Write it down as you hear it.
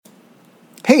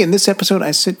Hey, in this episode,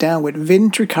 I sit down with Vin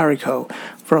Tricarico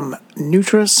from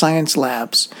NutraScience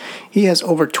Labs. He has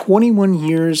over 21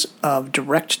 years of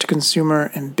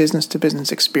direct-to-consumer and business-to-business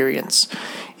experience.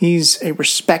 He's a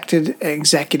respected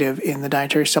executive in the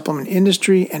dietary supplement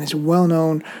industry and is well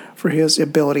known for his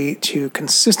ability to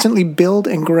consistently build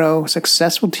and grow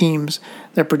successful teams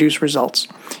that produce results.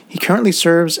 He currently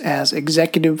serves as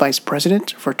Executive Vice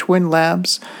President for Twin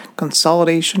Labs,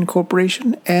 Consolidation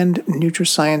Corporation, and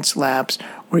NutraScience Labs,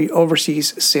 where he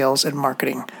oversees sales and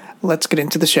marketing. Let's get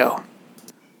into the show.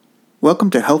 Welcome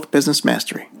to Health Business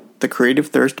Mastery, the Creative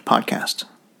Thirst podcast.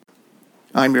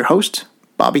 I'm your host,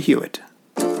 Bobby Hewitt.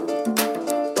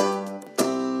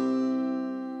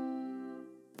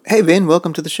 Hey Vin,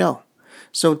 welcome to the show.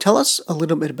 So tell us a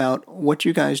little bit about what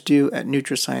you guys do at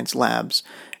NutraScience Labs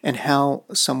and how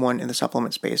someone in the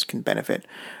supplement space can benefit.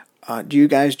 Do you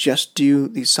guys just do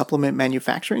the supplement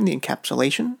manufacturing, the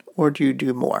encapsulation, or do you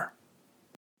do more?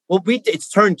 Well, it's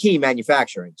turnkey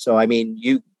manufacturing. So,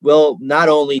 you will not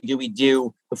only do we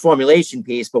do the formulation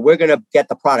piece, but we're going to get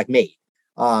the product made.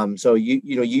 So you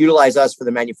utilize us for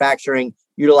the manufacturing,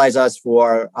 utilize us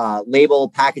for label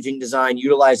packaging design,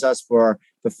 utilize us for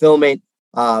fulfillment.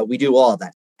 We do all of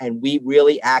that, and we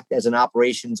really act as an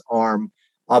operations arm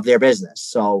of their business.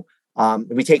 So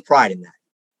we take pride in that.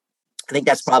 I think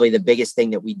that's probably the biggest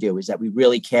thing that we do, is that we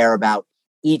really care about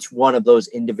each one of those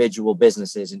individual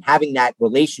businesses and having that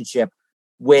relationship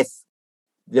with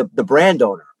the brand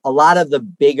owner. A lot of the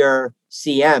bigger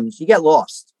CMs, you get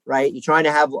lost, right? You're trying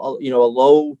to have a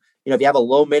low, if you have a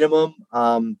low minimum,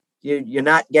 you're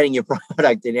not getting your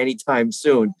product in anytime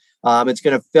soon. It's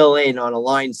going to fill in on a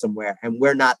line somewhere, and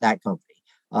we're not that company.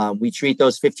 We treat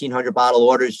those 1,500 bottle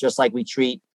orders just like we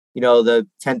treat, the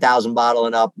 10,000 bottle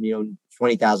and up,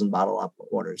 20,000 bottle up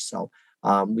orders. So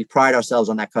we pride ourselves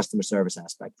on that customer service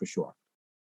aspect for sure.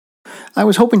 I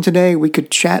was hoping today we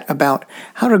could chat about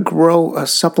how to grow a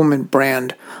supplement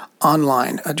brand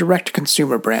online, a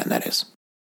direct-to-consumer brand, that is.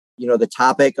 The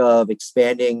topic of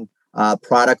expanding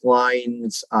product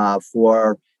lines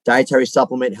for dietary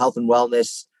supplement, health and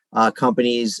wellness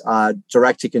companies,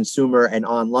 direct-to-consumer and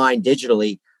online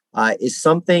digitally is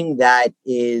something that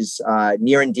is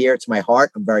near and dear to my heart.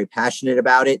 I'm very passionate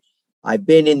about it. I've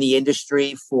been in the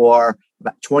industry for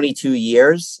about 22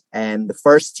 years, and the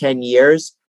first 10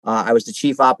 years, I was the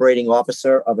chief operating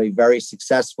officer of a very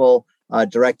successful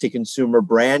direct-to-consumer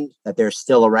brand that they're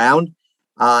still around.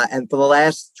 And for the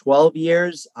last 12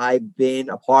 years, I've been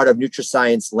a part of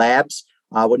NutraScience Labs.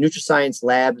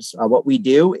 What we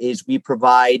do is we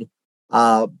provide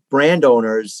brand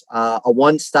owners a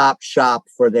one-stop shop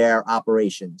for their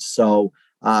operations. So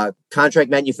contract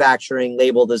manufacturing,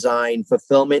 label design,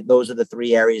 fulfillment, those are the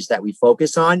three areas that we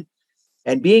focus on.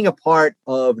 And being a part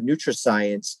of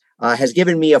NutraScience has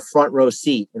given me a front row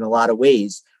seat in a lot of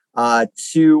ways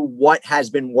to what has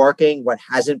been working, what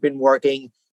hasn't been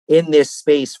working in this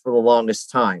space for the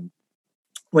longest time.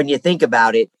 When you think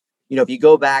about it, if you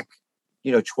go back,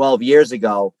 12 years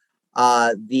ago,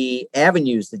 the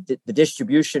avenues, the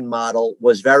distribution model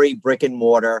was very brick and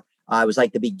mortar. It was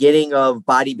like the beginning of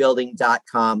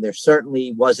bodybuilding.com. There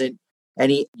certainly wasn't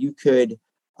any, you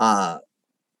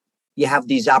have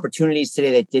these opportunities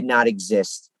today that did not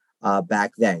exist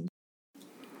back then.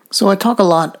 So I talk a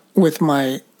lot with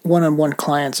my one-on-one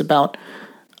clients about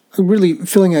really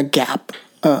filling a gap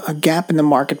in the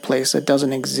marketplace that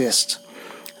doesn't exist.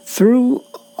 Through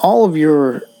all of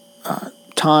your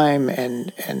time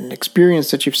and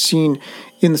experience that you've seen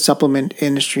in the supplement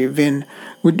industry, Vin,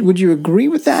 would you agree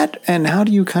with that? And how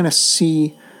do you kind of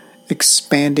see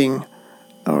expanding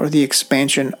or the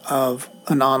expansion of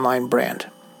an online brand?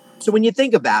 So when you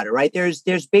think about it, right,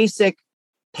 there's basic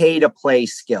pay to play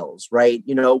skills, right?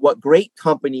 What great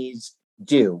companies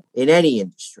do in any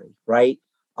industry, right?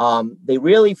 They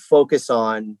really focus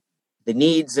on the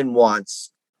needs and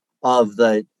wants of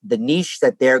the niche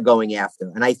that they're going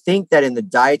after. And I think that in the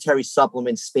dietary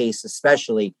supplement space,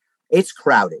 especially, it's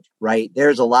crowded, right?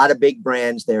 There's a lot of big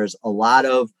brands. There's a lot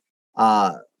of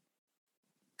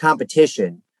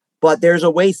competition, but there's a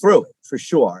way through it for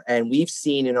sure. And we've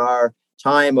seen in our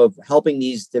time of helping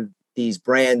these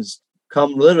brands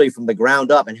come literally from the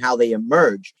ground up and how they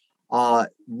emerge,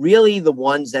 really the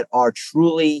ones that are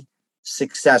truly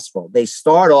successful. They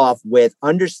start off with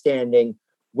understanding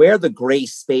where the gray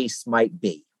space might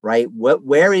be, right?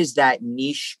 Where is that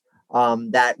niche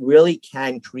that really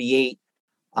can create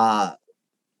a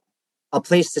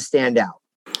place to stand out?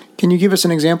 Can you give us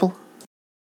an example?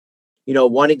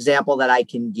 One example that I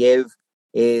can give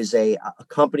is a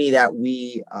company that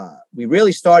we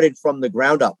really started from the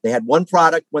ground up. They had one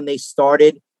product when they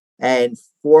started, and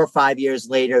 4 or 5 years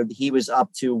later, he was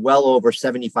up to well over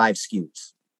 75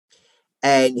 SKUs.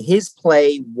 And his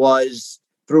play was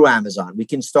through Amazon. We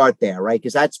can start there, right?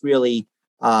 Because that's really,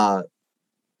 where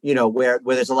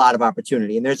there's a lot of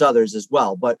opportunity, and there's others as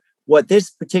well. But what this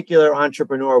particular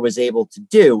entrepreneur was able to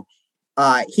do,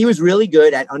 he was really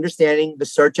good at understanding the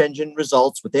search engine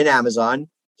results within Amazon.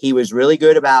 He was really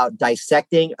good about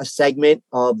dissecting a segment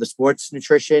of the sports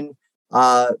nutrition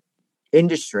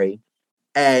industry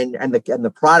and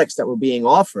the products that were being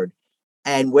offered.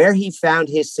 And where he found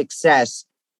his success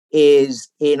is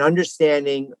in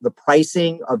understanding the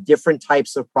pricing of different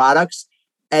types of products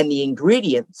and the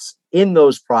ingredients in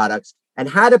those products, and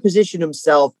how to position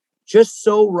himself just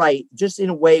in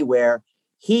a way where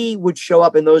he would show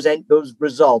up in those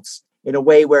results in a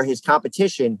way where his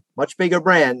competition, much bigger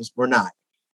brands, were not.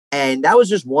 And that was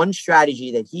just one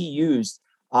strategy that he used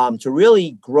to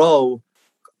really grow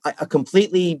a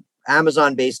completely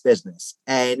Amazon-based business.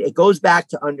 And it goes back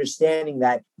to understanding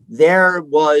that there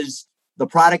was the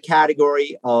product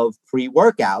category of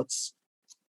pre-workouts,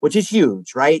 which is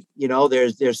huge, right?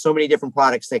 There's so many different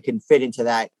products that can fit into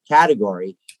that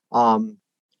category. And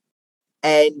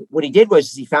what he did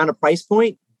was he found a price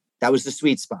point that was the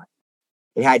sweet spot.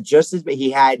 He had just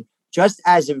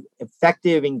as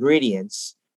effective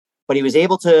ingredients, but he was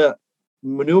able to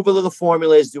maneuver the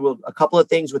formulas, do a couple of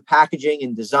things with packaging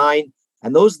and design.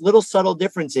 And those little subtle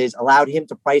differences allowed him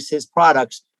to price his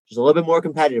products just a little bit more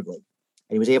competitively.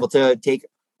 And he was able to take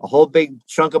a whole big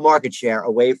chunk of market share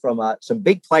away from some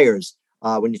big players.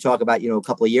 When you talk about, a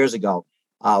couple of years ago,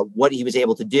 what he was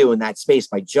able to do in that space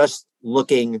by just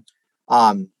looking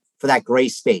for that gray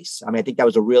space. I think that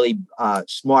was a really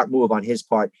smart move on his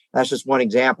part. That's just one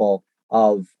example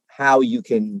of how you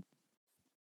can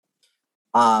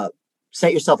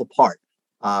set yourself apart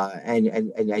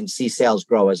and see sales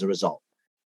grow as a result.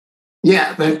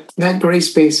 Yeah, that gray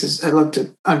space is, I'd love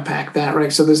to unpack that,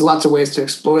 right? So there's lots of ways to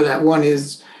explore that. One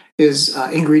is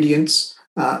ingredients.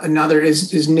 Another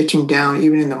is niching down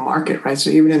even in the market, right? So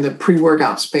even in the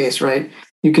pre-workout space, right,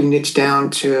 you can niche down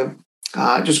to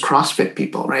just CrossFit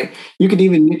people, right? You could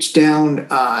even niche down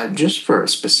just for a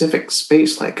specific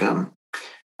space, like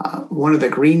one of the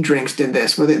green drinks did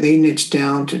this, where they niched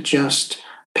down to just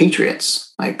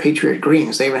Patriots, like Patriot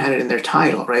Greens. They even had it in their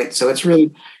title, right? So it's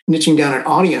really niching down an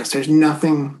audience. There's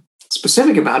nothing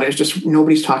specific about it. It's just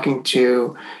nobody's talking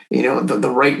to,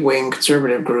 the right-wing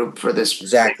conservative group for this.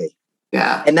 Exactly.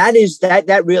 Yeah. And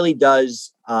that really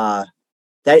does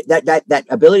that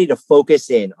ability to focus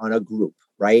in on a group,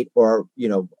 right? Or,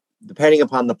 depending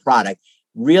upon the product,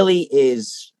 really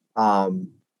is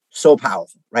so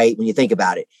powerful, right? When you think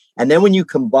about it. And then when you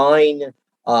combine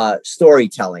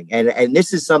storytelling, and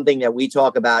this is something that we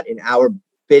talk about in our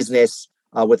business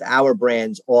with our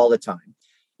brands all the time.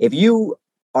 If you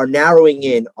are narrowing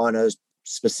in on a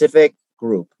specific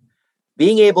group,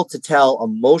 being able to tell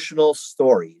emotional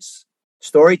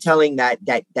storytelling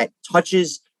that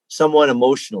touches someone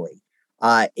emotionally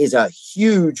is a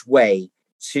huge way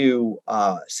to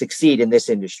succeed in this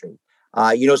industry.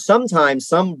 Sometimes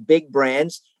some big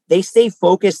brands, they stay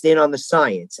focused in on the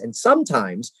science. And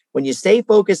sometimes when you stay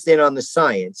focused in on the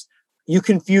science, you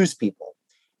confuse people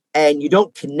and you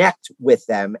don't connect with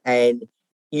them. And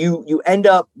you end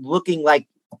up looking like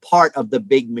a part of the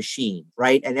big machine,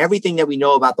 right? And everything that we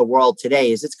know about the world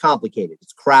today is it's complicated.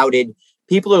 It's crowded.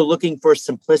 People are looking for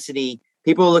simplicity.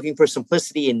 People are looking for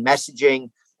simplicity in messaging,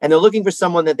 and they're looking for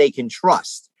someone that they can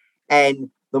trust.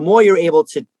 And the more you're able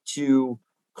to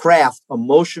craft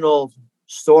emotional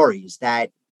stories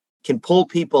that can pull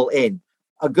people in.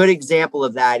 A good example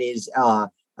of that is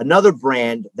another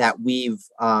brand that we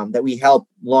helped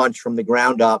launch from the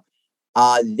ground up.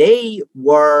 They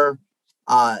were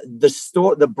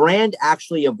the brand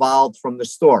actually evolved from the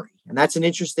story, and that's an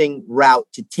interesting route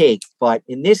to take. But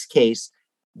in this case,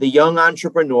 the young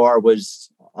entrepreneur was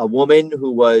a woman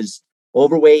who was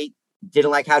overweight,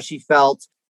 didn't like how she felt,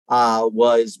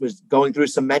 was going through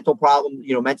some mental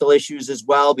mental issues as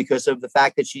well because of the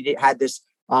fact that she had this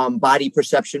body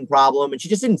perception problem, and she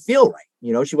just didn't feel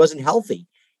right. She wasn't healthy.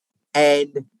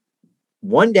 And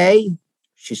one day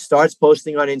she starts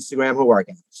posting on Instagram her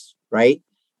workouts, right?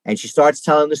 And she starts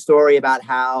telling the story about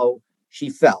how she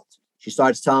felt. She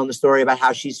starts telling the story about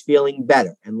how she's feeling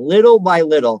better. And little by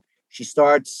little, she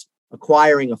starts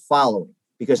acquiring a following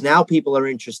because now people are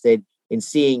interested in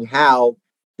seeing how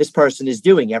this person is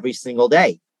doing every single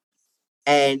day.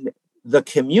 And the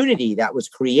community that was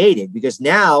created, because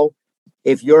now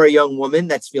if you're a young woman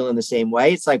that's feeling the same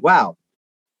way, it's like, wow,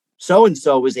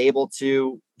 so-and-so was able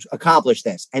to accomplish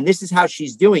this. And this is how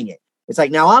she's doing it. It's like,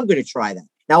 now I'm going to try that.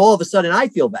 Now, all of a sudden I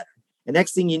feel better. And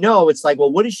next thing you know, it's like,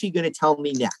 well, what is she going to tell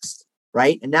me next?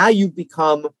 Right. And now you've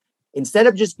become, instead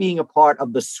of just being a part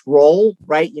of the scroll,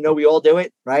 right? You know, we all do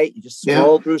it, right? You just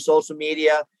scroll through social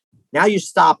media. Now you're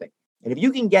stopping. And if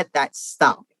you can get that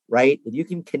stop, right? If you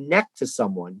can connect to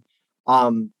someone,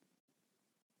 the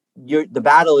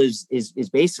battle is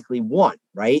basically won,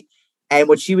 right? And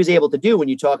what she was able to do, when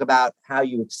you talk about how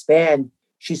you expand,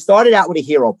 she started out with a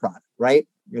hero product, right?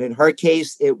 And in her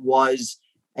case, it was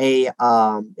a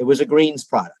greens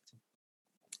product.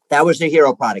 That was the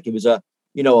hero product. It was a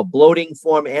bloating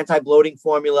anti-bloating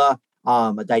formula,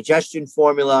 a digestion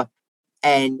formula.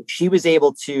 And she was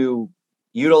able to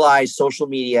utilize social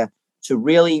media to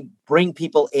really bring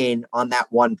people in on that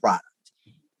one product.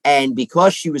 And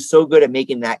because she was so good at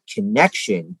making that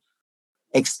connection,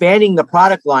 expanding the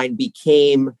product line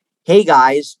became, hey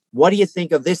guys, what do you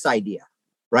think of this idea?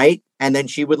 Right? And then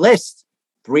she would list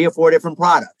 3 or 4 different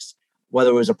products,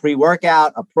 whether it was a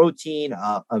pre-workout, a protein,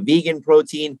 a vegan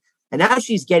protein. And now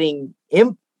she's getting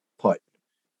input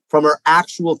from her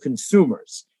actual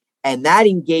consumers. And that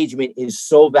engagement is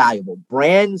so valuable.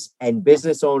 Brands and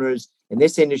business owners in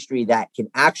this industry that can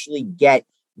actually get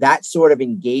that sort of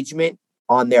engagement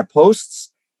on their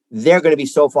posts, they're going to be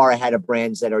so far ahead of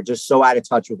brands that are just so out of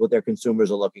touch with what their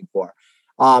consumers are looking for.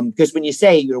 Because when you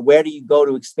say, where do you go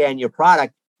to expand your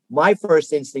product? My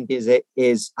first instinct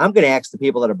is I'm going to ask the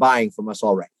people that are buying from us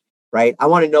already, right? I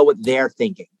want to know what they're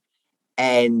thinking.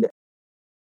 And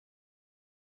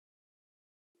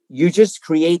you just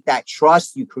create that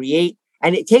trust,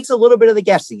 and it takes a little bit of the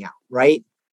guessing out, right?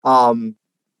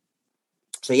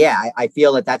 So yeah, I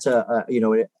feel that that's a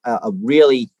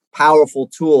really powerful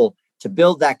tool to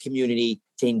build that community,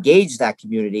 to engage that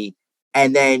community,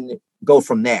 and then go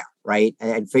from there, right?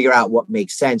 And figure out what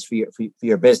makes sense for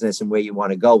your business and where you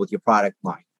want to go with your product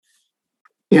line.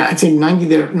 Yeah, I'd say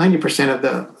 90%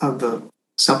 of the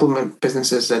supplement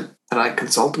businesses that I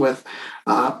consult with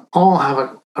all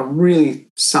have a really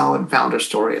solid founder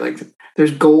story. Like,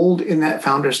 there's gold in that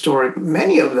founder story.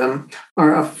 Many of them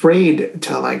are afraid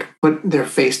to put their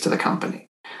face to the company.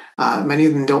 Many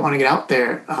of them don't want to get out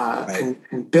there right.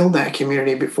 and build that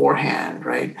community beforehand,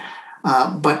 right?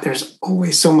 But there's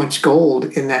always so much gold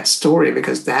in that story,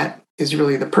 because that is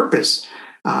really the purpose,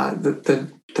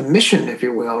 the mission, if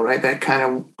you will, right? That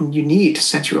kind of you need to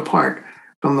set you apart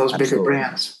from those Absolutely. bigger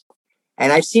brands.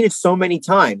 And I've seen it so many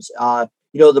times.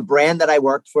 The brand that I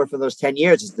worked for those 10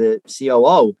 years is the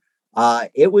COO.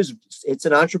 It's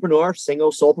an entrepreneur,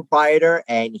 single sole proprietor,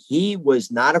 and he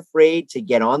was not afraid to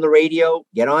get on the radio,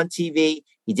 get on TV.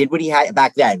 He did what he had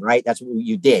back then, right? That's what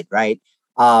you did, right?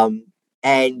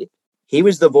 And he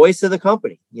was the voice of the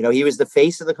company. He was the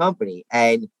face of the company.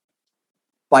 And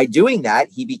by doing that,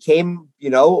 he became,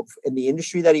 in the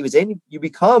industry that he was in, you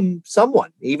become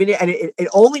someone. It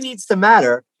only needs to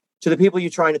matter to the people you're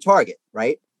trying to target,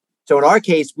 right? So in our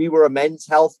case, we were a men's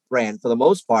health brand for the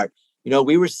most part.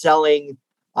 We were selling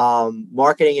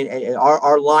marketing, and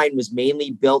our line was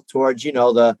mainly built towards,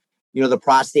 the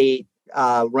prostate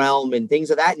realm and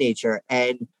things of that nature.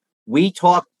 And we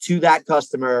talked to that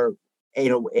customer,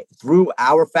 through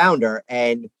our founder,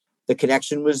 and the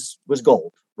connection was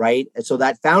gold, right? And so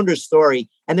that founder's story,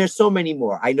 and there's so many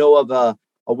more. I know of a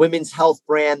women's health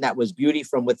brand that was Beauty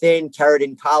from Within,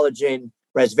 keratin, collagen,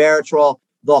 resveratrol.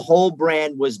 The whole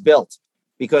brand was built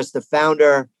because the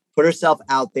founder put herself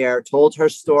out there, told her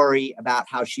story about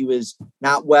how she was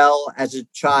not well as a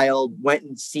child, went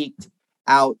and sought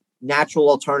out natural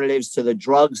alternatives to the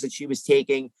drugs that she was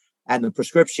taking and the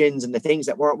prescriptions and the things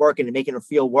that weren't working and making her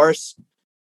feel worse.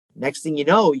 Next thing you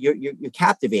know, you're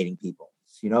captivating people.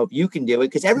 If you can do it,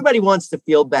 because everybody wants to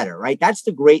feel better, right? That's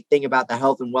the great thing about the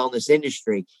health and wellness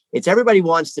industry. It's everybody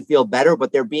wants to feel better,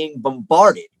 but they're being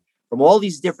bombarded from all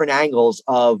these different angles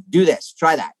of do this,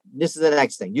 try that. This is the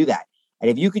next thing, do that. And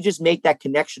if you could just make that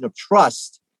connection of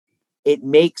trust, it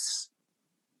makes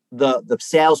the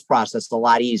sales process a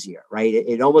lot easier, right?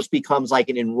 It almost becomes like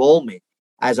an enrollment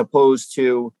as opposed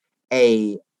to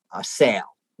a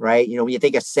sale, right? When you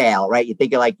think of sale, right? You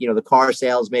think of the car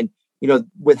salesman.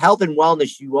 With health and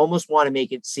wellness, you almost want to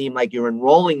make it seem like you're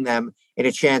enrolling them in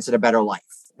a chance at a better life.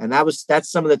 And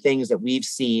that's some of the things that we've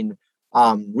seen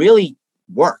really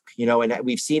work, and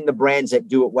we've seen the brands that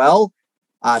do it well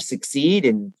succeed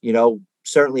and,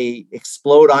 certainly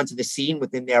explode onto the scene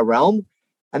within their realm.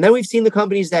 And then we've seen the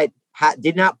companies that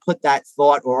did not put that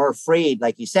thought or are afraid,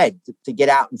 like you said, to get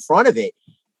out in front of it.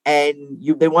 And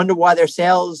they wonder why their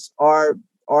sales aren't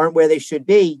where they should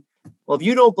be. Well, if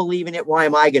you don't believe in it, why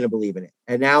am I going to believe in it?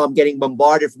 And now I'm getting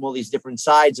bombarded from all these different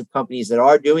sides of companies that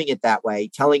are doing it that way,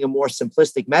 telling a more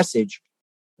simplistic message.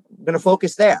 I'm going to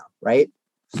focus there, right?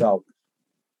 So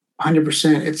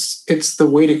 100%. It's the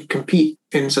way to compete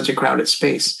in such a crowded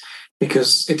space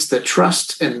because it's the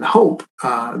trust and the hope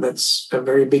that's a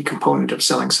very big component of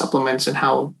selling supplements, and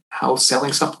how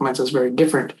selling supplements is very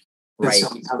different than Right.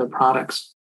 selling other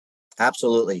products.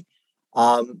 Absolutely.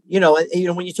 When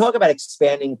you talk about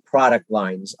expanding product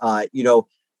lines,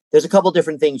 there's a couple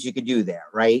different things you could do there,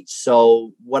 right?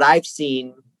 So what I've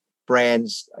seen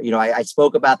brands, I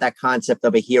spoke about that concept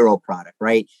of a hero product,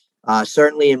 right?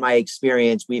 Certainly in my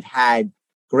experience, we've had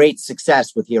great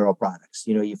success with hero products.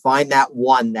 You find that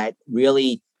one that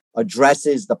really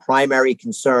addresses the primary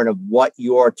concern of what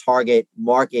your target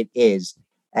market is,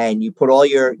 and you put all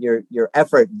your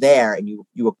effort there, and you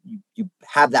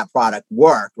have that product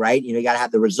work, right? You got to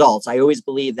have the results. I always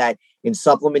believe that in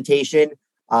supplementation,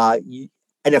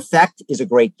 an effect is a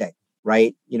great thing,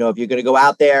 right? If you're going to go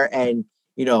out there and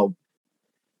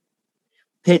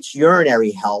pitch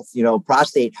urinary health,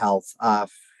 prostate health,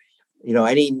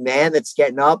 any man that's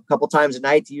getting up a couple times a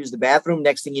night to use the bathroom,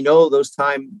 next thing you know, the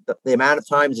amount of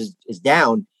times is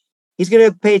down. He's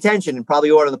going to pay attention and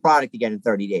probably order the product again in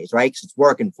 30 days, right? Because it's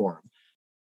working for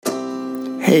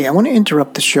him. Hey, I want to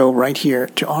interrupt the show right here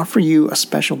to offer you a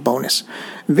special bonus.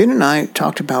 Vin and I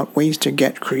talked about ways to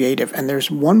get creative, and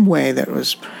there's one way that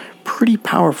was pretty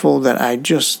powerful that I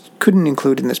just couldn't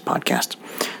include in this podcast.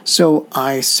 So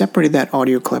I separated that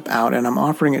audio clip out, and I'm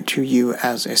offering it to you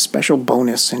as a special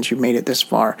bonus since you made it this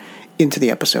far into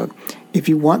the episode. If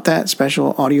you want that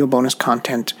special audio bonus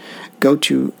content, go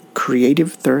to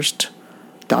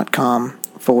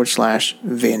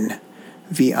creativethirst.com/Vin,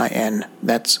 VIN.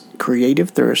 That's Creative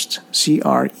Thirst,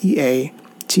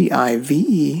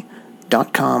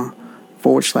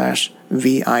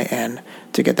 CREATIVE.com/VIN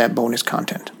to get that bonus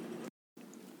content.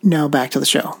 Now back to the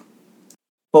show.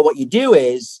 But what you do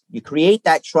is you create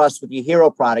that trust with your hero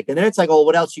product, and then it's like, oh,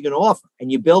 what else are you going to offer? And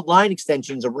you build line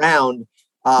extensions around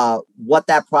what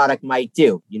that product might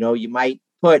do. You might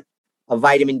put a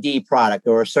vitamin D product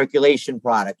or a circulation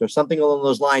product or something along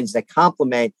those lines that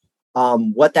complement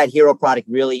what that hero product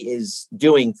really is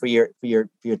doing for your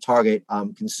target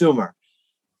consumer.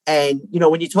 And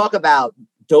when you talk about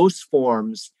dose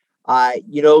forms,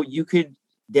 you could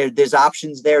there's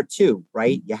options there too,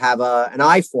 right? You have an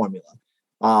eye formula,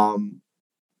 an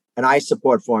eye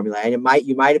support formula, and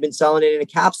you might have been selling it in a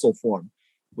capsule form.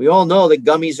 We all know that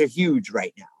gummies are huge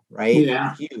right now, right?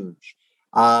 Yeah. Huge.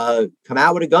 Come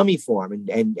out with a gummy form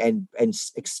and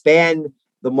expand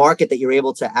the market that you're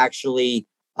able to actually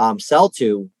sell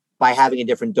to by having a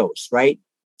different dose, right?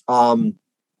 And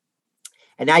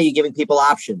now you're giving people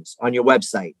options on your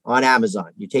website, on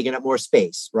Amazon. You're taking up more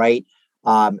space, right?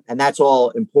 And that's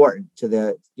all important to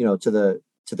the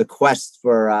quest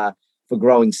for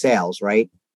growing sales, right?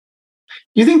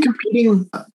 Do you think competing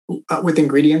with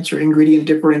ingredients or ingredient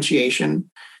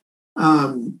differentiation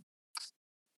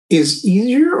is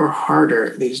easier or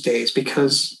harder these days?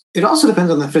 Because it also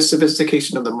depends on the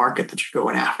sophistication of the market that you're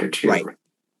going after too.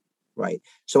 Right.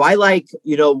 So I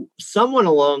someone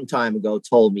a long time ago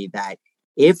told me that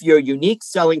if your unique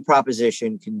selling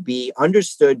proposition can be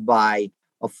understood by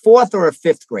a fourth or a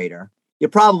fifth grader, you're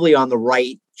probably on the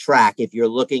right track if you're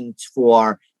looking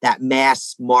for that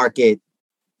mass market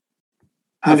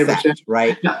 100%. effect,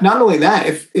 right? Not only that,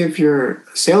 if your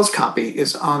sales copy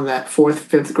is on that fourth,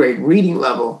 fifth grade reading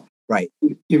level, right,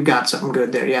 you've got something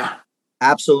good there. Yeah,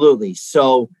 absolutely.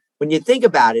 So when you think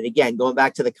about it, again, going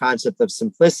back to the concept of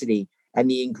simplicity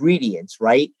and the ingredients,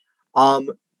 right?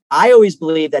 I always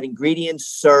believe that ingredients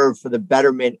serve for the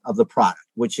betterment of the product,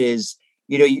 which is,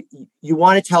 you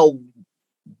want to tell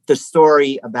the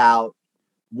story about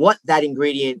what that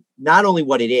ingredient, not only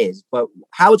what it is, but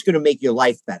how it's going to make your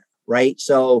life better, right?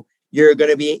 So you're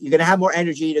going to have more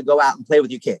energy to go out and play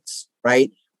with your kids,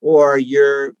 right? Or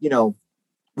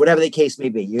whatever the case may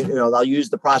be. I'll use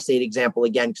the prostate example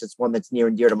again because it's one that's near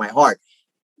and dear to my heart.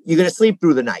 You're going to sleep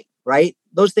through the night, right?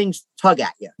 Those things tug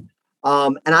at you.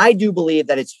 And I do believe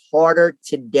that it's harder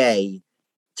today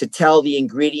to tell the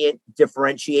ingredient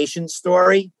differentiation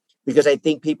story because I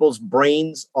think people's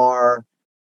brains are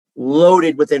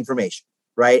loaded with information,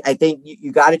 right? I think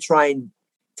you got to try and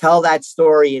tell that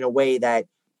story in a way that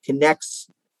connects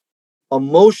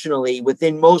emotionally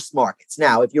within most markets.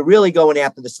 Now, if you're really going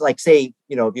after this, like say,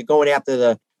 if you're going after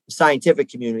the scientific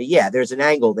community, yeah, there's an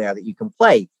angle there that you can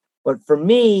play. But for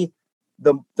me,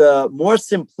 the more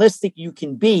simplistic you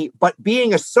can be, but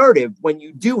being assertive when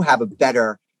you do have a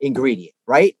better ingredient,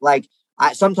 right? Like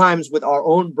sometimes with our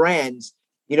own brands,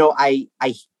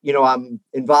 I'm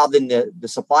involved in the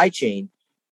supply chain,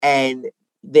 and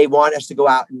they want us to go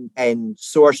out and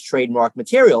source trademark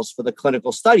materials for the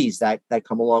clinical studies that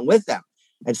come along with them.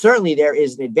 And certainly there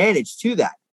is an advantage to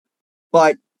that.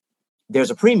 But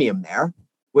there's a premium there,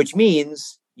 which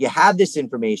means you have this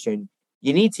information.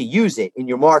 You need to use it in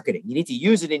your marketing. You need to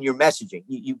use it in your messaging.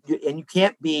 And you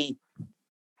can't be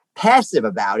passive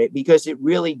about it, because it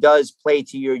really does play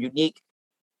to your unique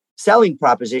selling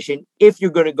proposition if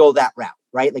you're going to go that route,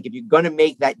 right? Like if you're going to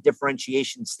make that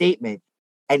differentiation statement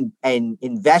and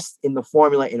invest in the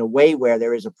formula in a way where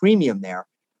there is a premium there,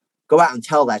 go out and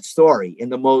tell that story in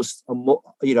the most,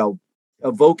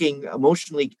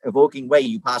 emotionally evoking way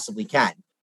you possibly can.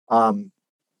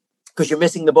 Because you're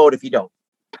missing the boat if you don't.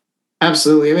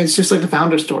 Absolutely. I mean, it's just like the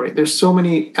founder story. There's so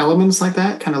many elements like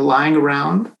that kind of lying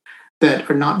around that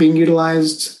are not being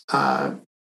utilized,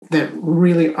 that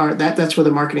really are, that's where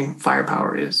the marketing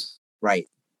firepower is. Right.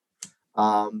 You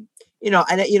have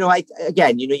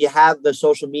the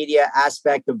social media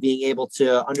aspect of being able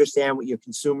to understand what your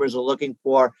consumers are looking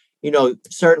for.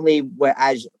 Certainly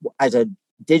as a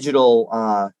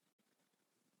digital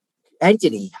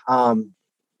entity,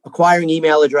 acquiring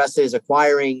email addresses,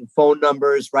 acquiring phone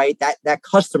numbers, right? That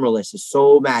customer list is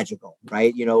so magical,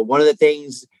 right? One of the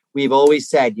things we've always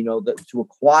said, that to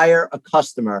acquire a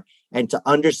customer and to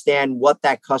understand what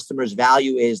that customer's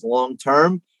value is long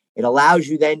term, it allows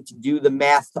you then to do the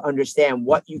math to understand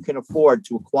what you can afford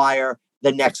to acquire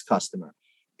the next customer.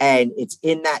 And it's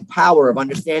in that power of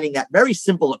understanding that very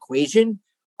simple equation,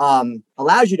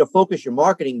 allows you to focus your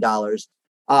marketing dollars.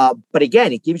 But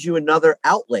again, it gives you another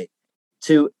outlet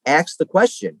to ask the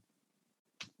question,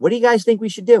 what do you guys think we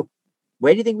should do?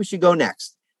 Where do you think we should go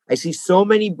next? I see so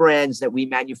many brands that we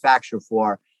manufacture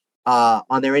for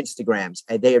on their Instagrams,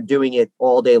 and they are doing it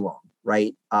all day long,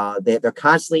 right? They're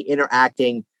constantly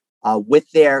interacting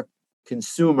with their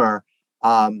consumer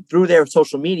through their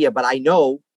social media. But I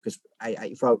know, because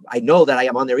I know that I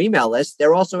am on their email list,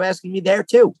 they're also asking me there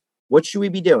too. What should we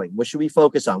be doing? What should we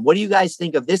focus on? What do you guys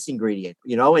think of this ingredient?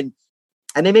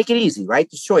 And they make it easy, right?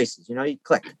 There's choices, you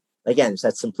click. Again, it's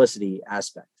that simplicity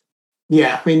aspect.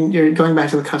 Yeah. I mean, you're going back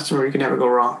to the customer. You can never go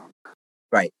wrong.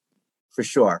 Right. For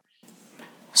sure.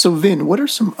 So Vin, what are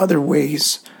some other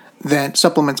ways that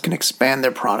supplements can expand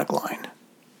their product line?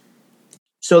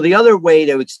 So the other way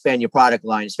to expand your product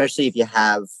line, especially if you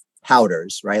have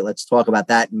powders, right? Let's talk about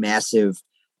that massive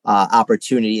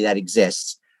opportunity that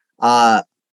exists.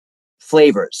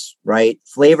 Flavors, right?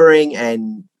 Flavoring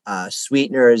and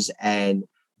sweeteners and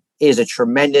is a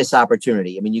tremendous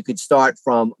opportunity. I mean, you could start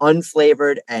from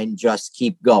unflavored and just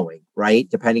keep going, right?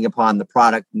 Depending upon the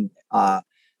product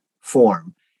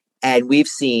form. And we've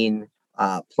seen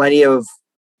plenty of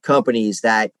companies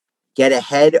that get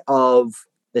ahead of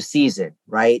the season,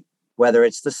 right? Whether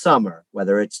it's the summer,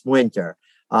 whether it's winter.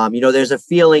 There's a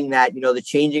feeling that, the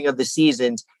changing of the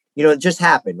seasons, it just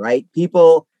happened, right?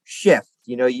 People shift,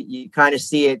 you kind of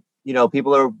see it.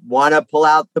 People want to pull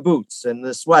out the boots and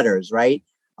the sweaters, right?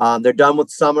 They're done with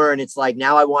summer, and it's like,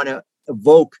 now I want to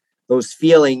evoke those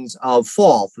feelings of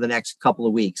fall for the next couple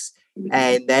of weeks.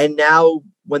 And then now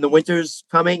when the winter's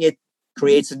coming, it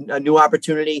creates a new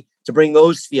opportunity to bring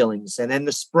those feelings. And then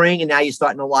the spring, and now you're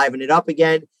starting to liven it up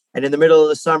again. And in the middle of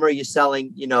the summer, you're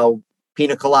selling,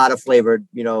 pina colada flavored,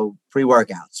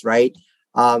 pre-workouts, right?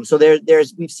 So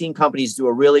we've seen companies do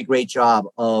a really great job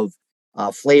of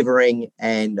flavoring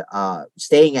and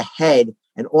staying ahead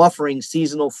and offering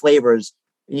seasonal flavors.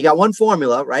 And you got one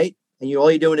formula, right? And all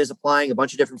you're doing is applying a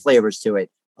bunch of different flavors to it.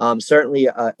 Certainly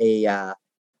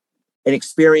an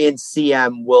experienced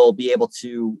CM will be able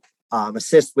to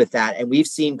assist with that. And we've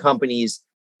seen companies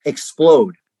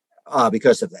explode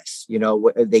because of this.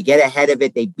 They get ahead of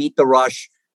it, they beat the rush,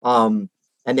 and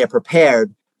they're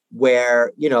prepared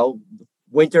where,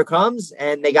 winter comes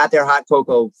and they got their hot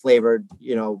cocoa flavored,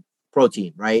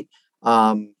 protein, right?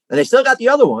 And they still got the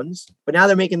other ones, but now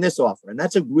they're making this offer. And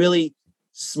that's a really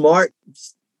smart,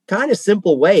 kind of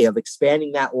simple way of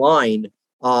expanding that line,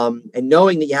 and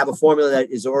knowing that you have a formula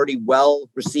that is already well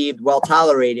received, well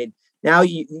tolerated. Now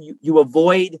you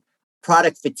avoid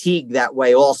product fatigue that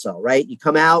way also, right? You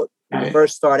come out, when you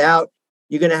first start out,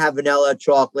 you're going to have vanilla,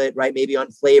 chocolate, right? Maybe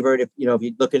unflavored. If you're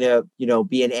looking to,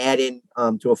 be an add-in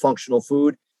to a functional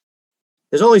food,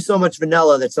 there's only so much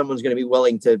vanilla that someone's going to be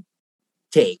willing to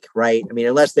take, right? I mean,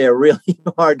 unless they're really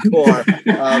hardcore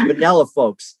vanilla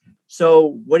folks.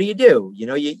 So what do?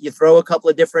 You throw a couple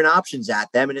of different options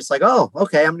at them, and it's like, oh,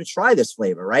 okay, I'm going to try this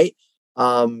flavor, right?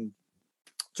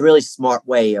 It's a really smart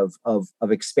way of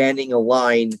expanding a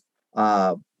line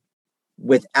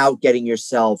without getting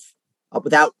yourself,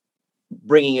 without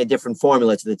bringing a different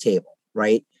formula to the table,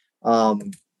 right?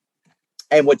 And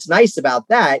what's nice about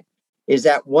that is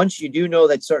that once you do know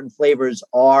that certain flavors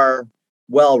are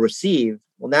well received,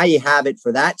 well, now you have it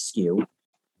for that SKU.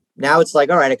 Now it's like,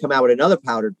 all right, I come out with another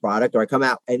powdered product, or I come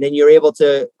out, and then you're able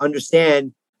to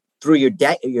understand through your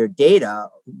data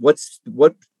what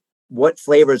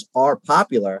flavors are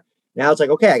popular. Now it's like,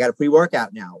 okay, I got a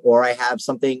pre-workout now, or I have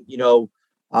something,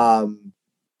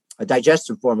 a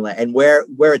digestive formula, and where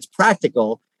it's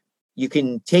practical, you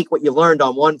can take what you learned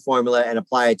on one formula and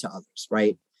apply it to others,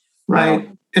 right? Right.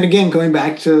 And again, going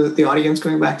back to the audience,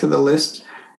 going back to the list,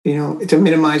 to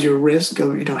minimize your risk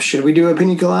of, should we do a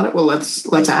pina colada? Well, let's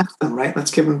ask them, right?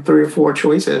 Let's give them 3 or 4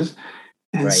 choices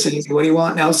and say, what do you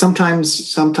want? Now, sometimes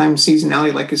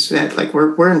seasonality, like you said, like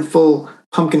we're in full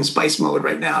pumpkin spice mode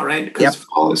right now, right? Because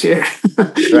fall is here.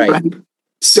 Right.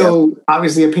 So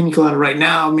obviously a pina colada right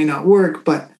now may not work,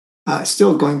 but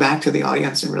still going back to the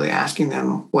audience and really asking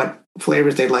them what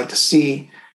flavors they'd like to see.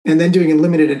 And then doing a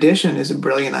limited edition is a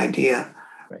brilliant idea,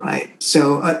 right?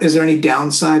 So is there any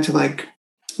downside to like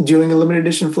doing a limited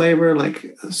edition flavor,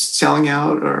 like selling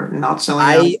out or not selling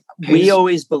out? We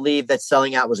always believe that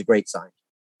selling out was a great sign.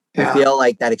 I feel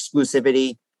like that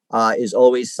exclusivity is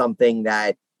always something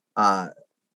that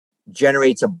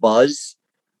generates a buzz.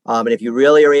 And if you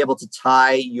really are able to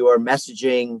tie your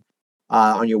messaging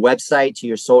on your website to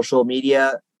your social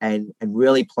media and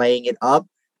really playing it up,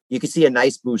 you can see a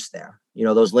nice boost there.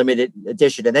 Those limited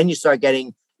edition. And then you start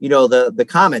getting, the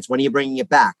comments. When are you bringing it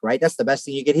back? Right. That's the best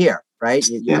thing you could hear. Right.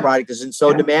 Your product is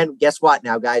in demand. Guess what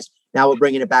now, guys? Now we're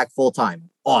bringing it back full time.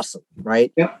 Awesome.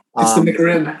 Right. Yeah. It's the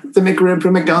McRib. The McRib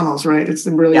from McDonald's, right? It's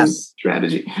the brilliant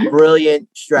strategy. Brilliant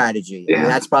strategy. Yeah. I mean,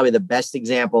 that's probably the best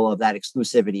example of that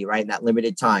exclusivity, right? In that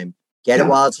limited time. Get it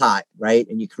while it's hot, right?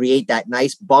 And you create that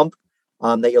nice bump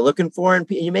that you're looking for, and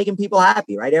you're making people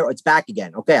happy, right? It's back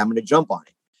again. Okay, I'm going to jump on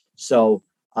it. So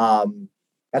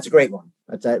that's a great one.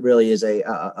 That really is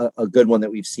a good one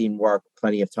that we've seen work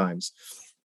plenty of times.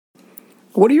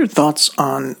 What are your thoughts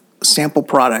on sample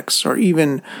products, or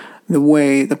even the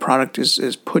way the product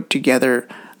is put together,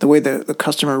 the way the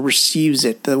customer receives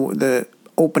it, the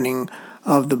opening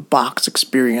of the box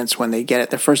experience when they get it,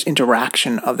 the first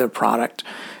interaction of their product?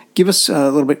 Give us a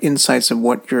little bit insights of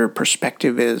what your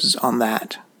perspective is on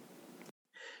that.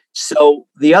 So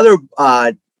the other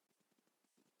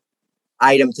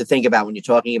item to think about when you're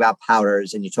talking about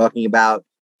powders and you're talking about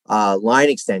line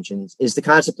extensions is the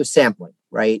concept of sampling,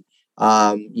 right?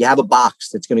 You have a box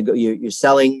that's going to go, you're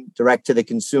selling direct to the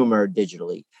consumer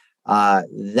digitally.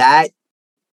 That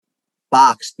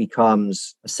box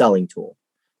becomes a selling tool,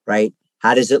 right?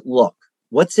 How does it look?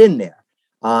 What's in there?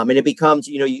 And it becomes,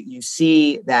 you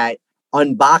see that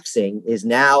unboxing is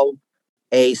now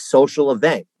a social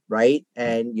event, right?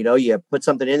 And, you put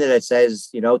something in there that says,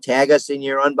 tag us in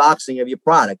your unboxing of your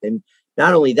product. And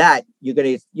not only that, you're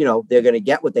going to, they're going to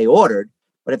get what they ordered.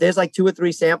 But if there's like 2 or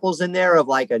 3 samples in there of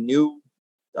like a new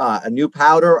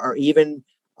powder, or even,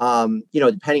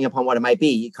 depending upon what it might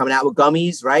be, you're coming out with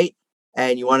gummies, right?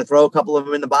 And you want to throw a couple of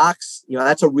them in the box,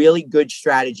 that's a really good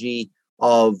strategy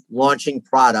of launching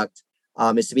product,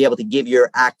 is to be able to give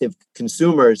your active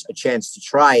consumers a chance to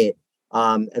try it,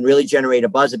 and really generate a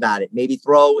buzz about it. Maybe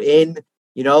throw in,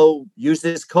 use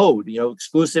this code,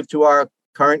 exclusive to our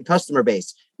current customer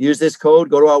base. Use this code,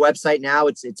 go to our website now.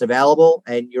 It's available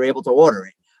and you're able to order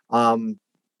it.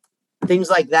 Things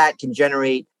like that can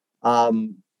generate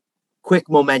quick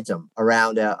momentum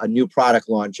around a new product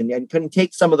launch, and can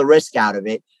take some of the risk out of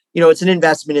it. It's an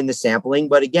investment in the sampling,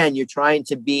 but again, you're trying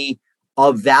to be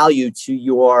of value to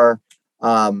your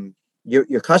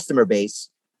customer base.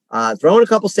 Throwing a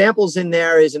couple samples in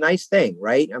there is a nice thing,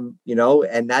 right? And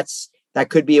that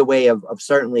could be a way of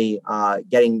certainly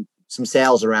getting some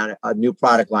sales around a new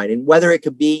product line. And whether it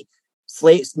could be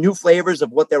new flavors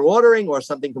of what they're ordering or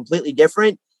something completely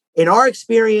different. In our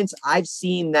experience, I've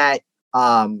seen that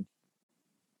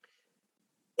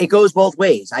it goes both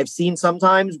ways. I've seen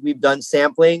sometimes we've done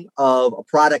sampling of a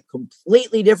product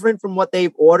completely different from what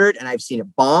they've ordered, and I've seen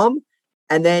it bomb.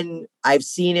 And then I've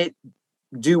seen it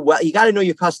do well. You got to know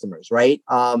your customers, right?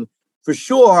 For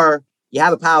sure, you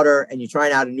have a powder and you're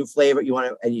trying out a new flavor.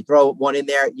 And you throw one in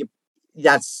there.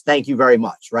 Thank you very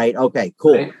much, right? Okay,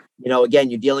 cool. Right. Again,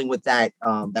 you're dealing with that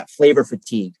flavor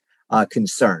fatigue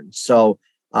concern. So,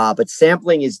 but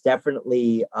sampling is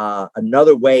definitely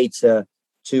another way to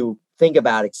think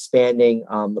about expanding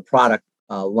the product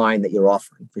line that you're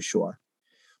offering, for sure.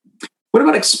 What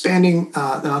about expanding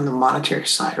on the monetary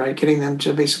side, right? Getting them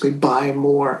to basically buy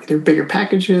more, either bigger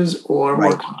packages or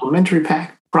more complementary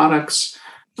products.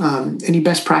 Any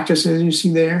best practices you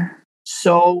see there?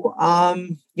 So,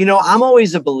 I'm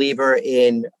always a believer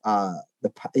in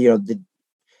your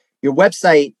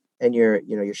website and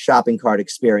your shopping cart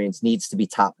experience needs to be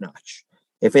top notch.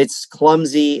 If it's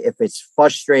clumsy, if it's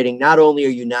frustrating, not only are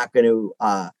you not going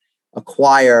to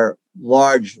acquire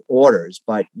large orders,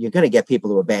 but you're going to get people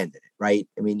to abandon it, right?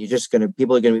 I mean,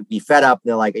 people are going to be fed up. And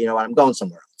they're like, you know what, I'm going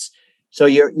somewhere else. So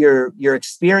your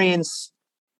experience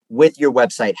with your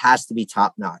website has to be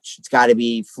top notch. It's got to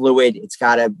be fluid. It's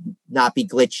got to not be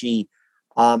glitchy.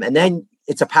 And then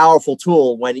it's a powerful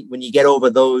tool when you get over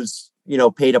those,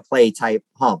 pay to play type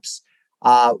humps.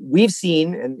 We've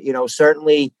seen, and,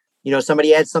 certainly,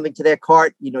 somebody adds something to their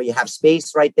cart, you have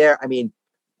space right there. I mean,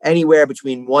 anywhere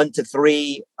between 1 to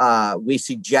 3, we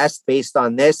suggest based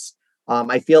on this.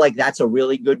 I feel like that's a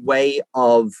really good way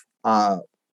of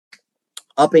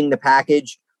upping the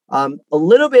package. A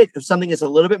little bit of something that's a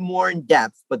little bit more in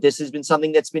depth, but this has been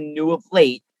something that's been new of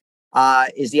late,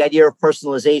 is the idea of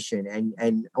personalization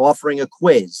and offering a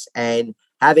quiz and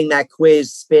having that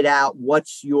quiz spit out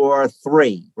what's your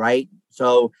 3, right?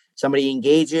 So somebody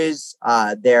engages,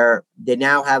 they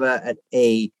now have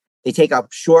they take a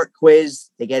short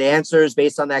quiz, they get answers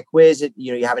based on that quiz.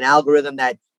 You have an algorithm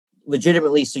that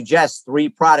legitimately suggests 3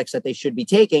 products that they should be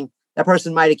taking. That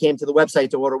person might have came to the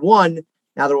website to order 1.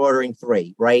 Now they're ordering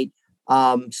 3, right?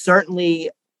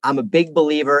 Certainly, I'm a big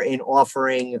believer in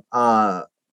offering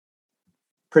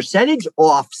percentage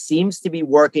off. Seems to be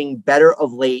working better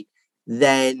of late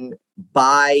than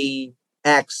buy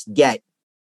X, get.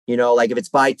 Like if it's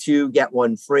buy 2, get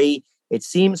 1 free. It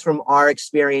seems from our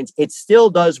experience, it still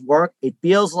does work. It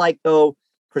feels like, though,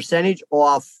 percentage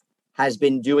off has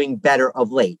been doing better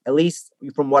of late, at least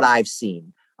from what I've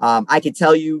seen. I could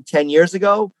tell you 10 years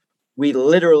ago, we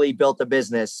literally built a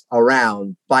business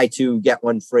around buy 2, get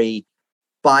 1 free,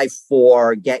 buy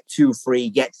 4, get 2 free,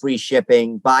 get free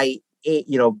shipping, buy 8,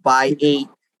 buy 8,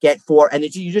 get 4. And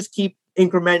you just keep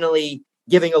incrementally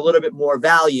giving a little bit more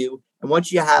value. And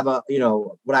once you have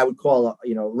what I would call a,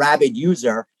 rabid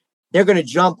user, they're going to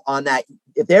jump on that.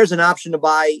 If there's an option to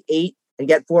buy 8 and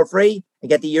get 4 free and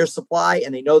get the year's supply,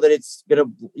 and they know that it's going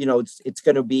to, it's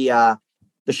going to be, the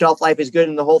shelf life is good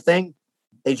in the whole thing,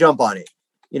 they jump on it.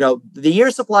 The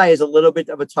year supply is a little bit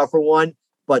of a tougher one,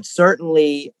 but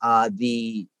certainly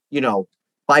the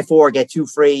buy 4, get 2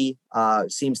 free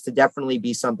seems to definitely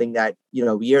be something that,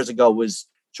 years ago was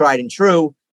tried and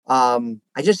true.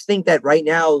 I just think that right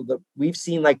now we've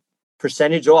seen like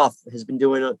percentage off has been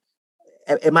doing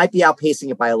it might be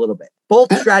outpacing it by a little bit.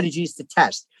 Both strategies to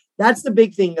test. That's the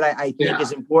big thing that I think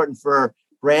is important for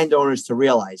brand owners to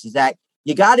realize, is that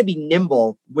you got to be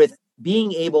nimble with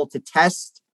being able to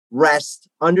test, rest,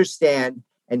 understand,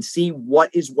 and see what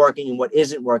is working and what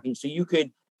isn't working, so you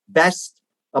could best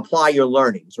apply your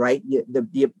learnings, right?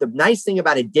 The nice thing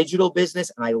about a digital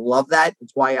business, and I love that,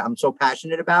 it's why I'm so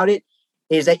passionate about it,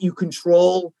 is that you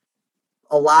control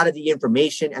a lot of the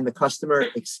information and the customer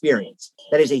experience.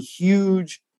 That is a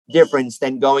huge difference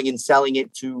than going and selling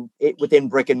it within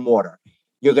brick and mortar.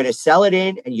 You're going to sell it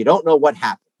in and you don't know what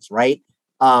happens, right?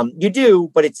 You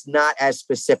do, but it's not as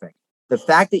specific. The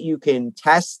fact that you can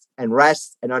test and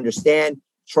rest and understand,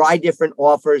 try different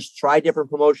offers, try different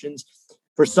promotions.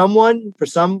 For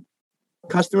some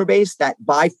customer base, that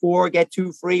buy 4, get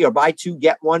 2 free or buy 2,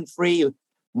 get 1 free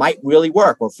might really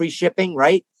work, or free shipping,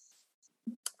 right?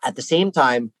 At the same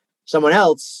time, someone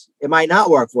else, it might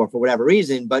not work for whatever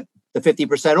reason, but the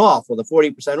 50% off or the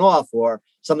 40% off or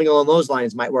something along those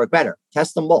lines might work better.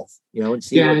 Test them both, and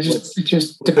see. Yeah, it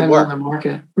just depends on the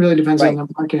market. Really depends on the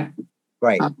market.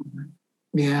 Right.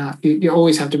 You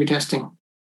always have to be testing.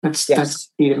 That's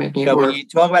key to making it work. When you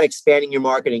talk about expanding your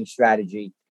marketing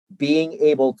strategy, being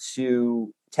able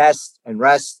to test and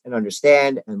rest and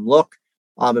understand and look,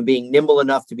 and being nimble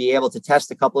enough to be able to test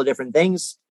a couple of different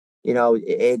things,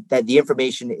 that the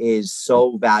information is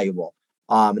so valuable.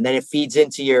 And then it feeds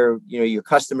into your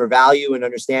customer value and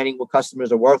understanding what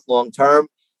customers are worth long term.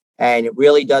 And it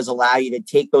really does allow you to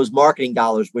take those marketing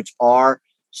dollars, which are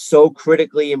so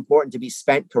critically important to be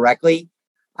spent correctly.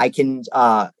 I can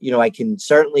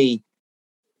certainly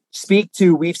speak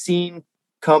to, we've seen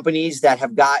companies that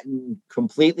have gotten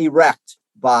completely wrecked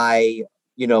by,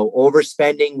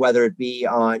 overspending, whether it be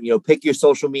on, pick your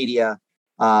social media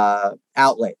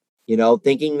outlet,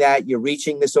 thinking that you're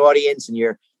reaching this audience and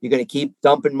you're going to keep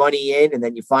dumping money in, and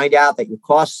then you find out that your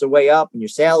costs are way up and your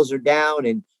sales are down,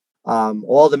 and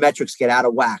all the metrics get out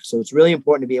of whack. So it's really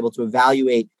important to be able to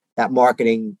evaluate that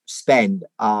marketing spend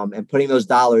and putting those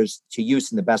dollars to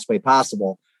use in the best way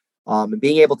possible. And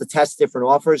being able to test different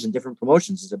offers and different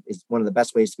promotions is one of the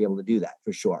best ways to be able to do that,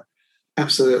 for sure.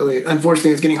 Absolutely.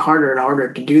 Unfortunately, it's getting harder and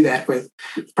harder to do that with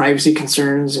privacy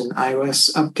concerns and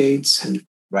iOS updates. And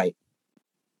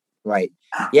Right.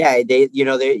 Yeah.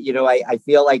 I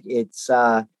feel like it's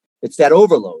that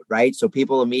overload, right? So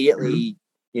people immediately,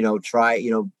 try,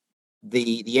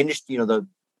 the industry,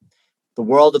 the the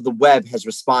world of the web has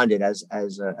responded as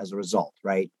a result,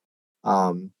 right?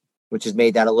 Which has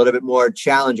made that a little bit more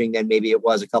challenging than maybe it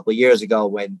was a couple of years ago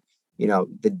when,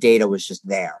 the data was just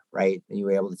there, right? And you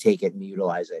were able to take it and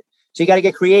utilize it. So you got to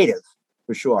get creative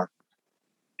for sure.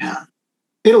 Yeah,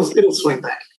 it'll swing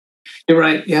back. You're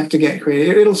right. You have to get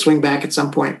creative. It'll swing back at some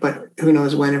point, but who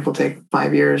knows when? It will take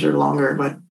 5 years or longer.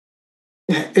 But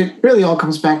it really all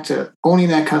comes back to owning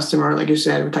that customer. Like you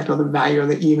said, we talked about the value of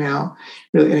the email,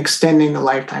 really, and extending the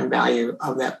lifetime value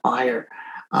of that buyer.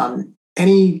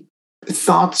 Any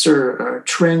thoughts or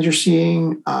trends you're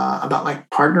seeing about like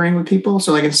partnering with people?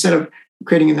 So like instead of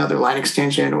creating another line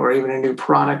extension or even a new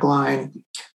product line,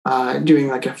 doing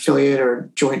like affiliate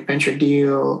or joint venture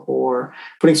deal or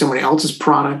putting somebody else's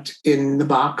product in the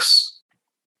box?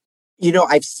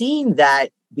 I've seen that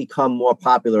become more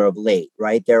popular of late,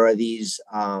 right? There are these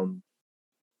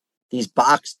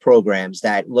box programs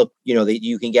that look, that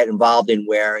you can get involved in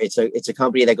where it's a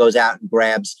company that goes out and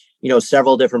grabs,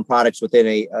 several different products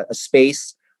within a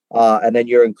space, and then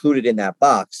you're included in that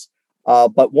box.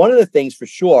 But one of the things for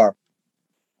sure,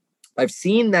 I've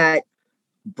seen that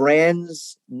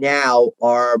brands now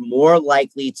are more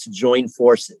likely to join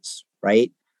forces,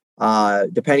 right?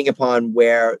 Depending upon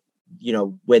where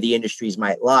the industries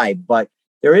might lie, but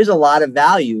there is a lot of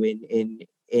value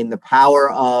in the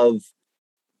power of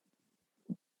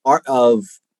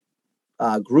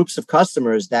groups of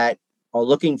customers that are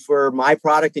looking for my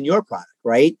product and your product,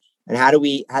 right? And how do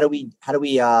we leverage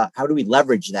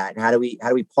that? And how do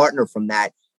we partner from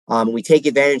that? And we take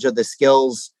advantage of the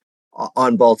skills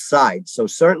on both sides. So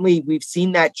certainly we've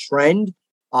seen that trend.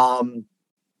 I've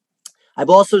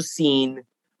also seen,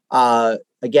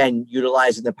 again,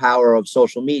 utilizing the power of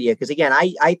social media. Because again,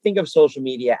 I think of social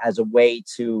media as a way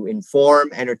to inform,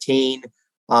 entertain,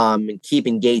 and keep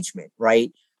engagement,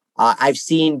 right? I've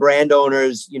seen brand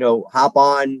owners, hop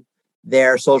on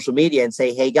their social media and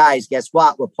say, hey guys, guess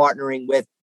what? We're partnering with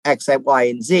X, Y,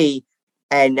 and Z.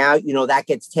 And now, that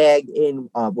gets tagged in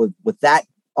with that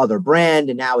other brand.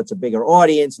 And now it's a bigger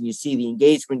audience and you see the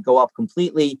engagement go up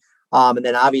completely. And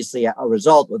then obviously a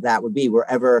result of that would be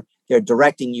wherever they're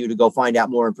directing you to go find out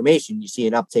more information, you see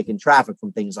an uptick in traffic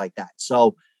from things like that.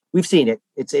 So we've seen it.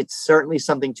 It's certainly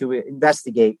something to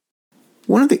investigate.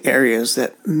 One of the areas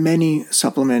that many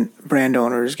supplement brand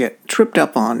owners get tripped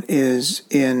up on is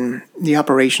in the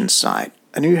operations side.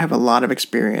 I know you have a lot of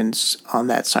experience on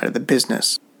that side of the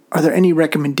business. Are there any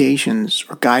recommendations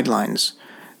or guidelines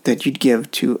that you'd give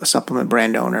to a supplement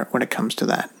brand owner when it comes to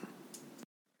that?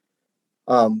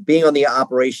 Being on the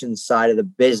operations side of the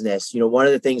business, one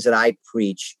of the things that I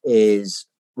preach is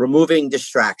removing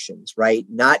distractions, right?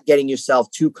 Not getting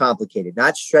yourself too complicated,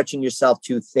 not stretching yourself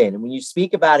too thin. And when you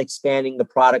speak about expanding the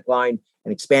product line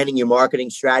and expanding your marketing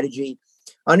strategy,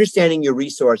 understanding your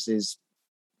resources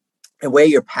and where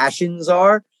your passions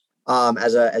are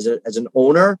as an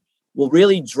owner will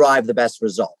really drive the best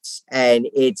results. And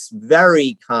it's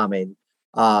very common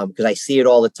because I see it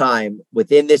all the time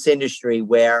within this industry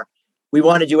where we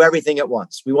want to do everything at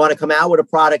once. We want to come out with a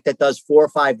product that does 4 or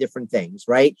 5 different things,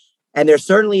 right? And there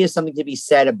certainly is something to be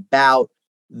said about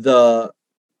the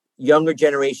younger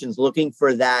generations looking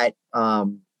for that. I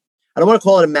don't want to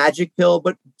call it a magic pill,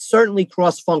 but certainly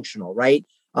cross-functional, right?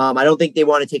 I don't think they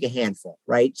want to take a handful,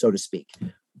 right? So to speak.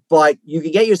 But you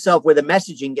can get yourself where the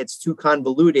messaging gets too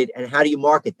convoluted. And how do you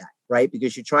market that, right?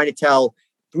 Because you're trying to tell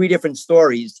 3 different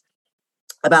stories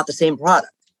about the same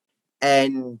product.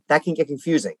 And that can get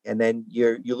confusing. And then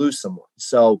you lose someone.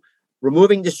 So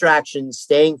removing distractions,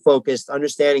 staying focused,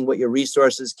 understanding what your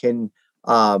resources can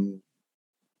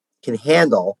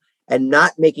handle, and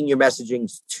not making your messaging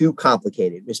too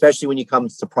complicated, especially when it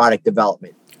comes to product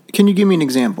development. Can you give me an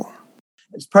example?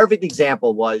 A perfect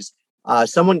example was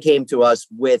someone came to us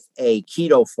with a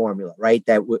keto formula, right?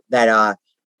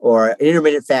 Or an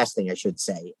intermittent fasting, I should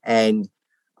say. And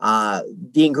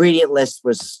the ingredient list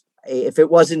was, if it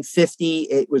wasn't 50,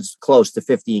 it was close to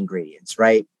 50 ingredients,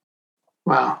 right?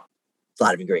 Wow. A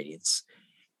lot of ingredients.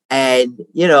 And,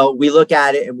 we look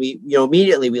at it and we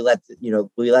immediately we let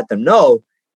them know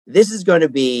this is going to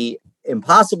be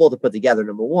impossible to put together,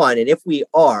 number one. And if we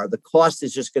are, the cost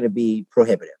is just going to be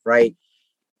prohibitive, right?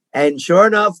 And sure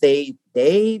enough, they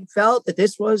felt that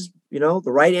this was, the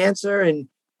right answer. And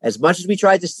as much as we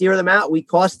tried to steer them out, we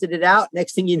costed it out.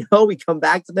 Next thing you know, we come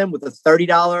back to them with a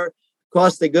 $30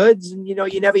 cost of goods, and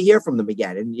you never hear from them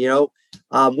again. And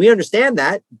we understand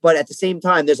that, but at the same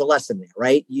time, there's a lesson there,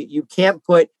 right? You can't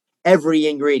put every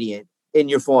ingredient in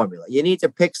your formula. You need to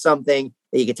pick something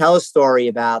that you can tell a story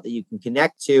about, that you can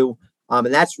connect to, and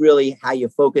that's really how you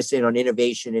focus in on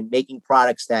innovation and making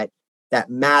products that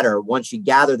matter once you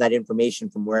gather that information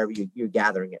from wherever you're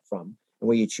gathering it from. and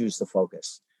where you choose to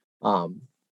focus.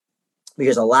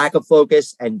 Because a lack of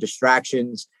focus and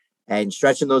distractions and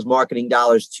stretching those marketing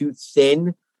dollars too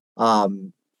thin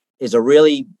is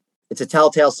it's a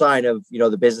telltale sign of,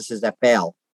 the businesses that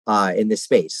fail in this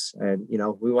space. And,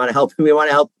 we want to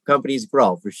help companies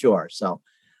grow for sure. So,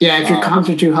 yeah, if your costs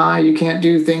are too high, you can't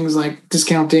do things like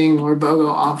discounting or BOGO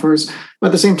offers. But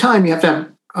at the same time, you have to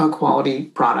have a quality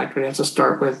product. Right? You have to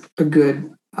start with a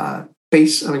good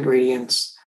base of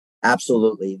ingredients.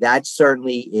 Absolutely. That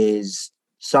certainly is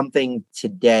something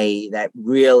today that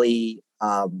really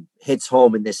hits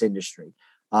home in this industry.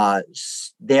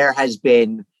 There has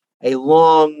been a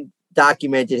long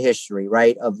documented history,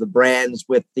 right, of the brands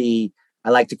with I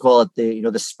like to call it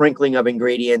the sprinkling of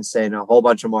ingredients and a whole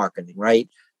bunch of marketing, right?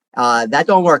 That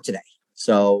don't work today.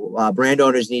 So brand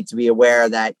owners need to be aware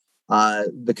that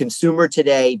the consumer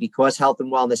today, because health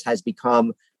and wellness has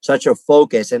become such a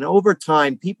focus, and over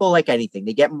time, people, like anything,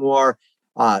 they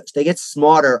get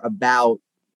smarter about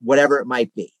whatever it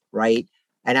might be, right?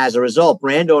 And as a result,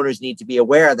 brand owners need to be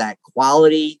aware that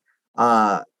quality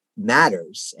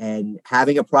matters, and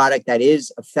having a product that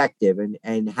is effective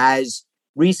and has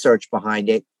research behind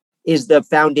it is the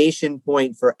foundation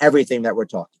point for everything that we're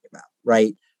talking about,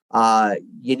 right?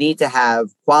 You need to have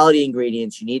quality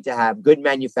ingredients. You need to have good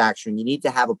manufacturing. You need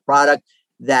to have a product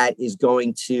that is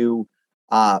going to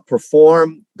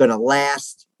perform, going to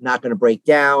last, not going to break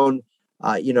down.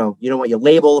 You don't want your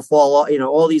label to fall off,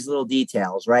 all these little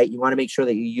details, right? You want to make sure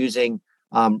that you're using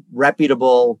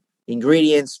reputable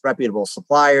ingredients, reputable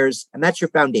suppliers, and that's your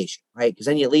foundation, right? Because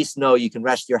then you at least know you can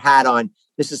rest your hat on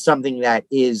this is something that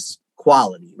is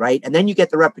quality, right? And then you get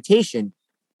the reputation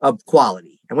of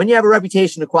quality. And when you have a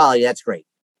reputation of quality, that's great.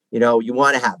 You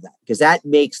want to have that because that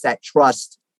makes that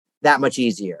trust that much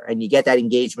easier, and you get that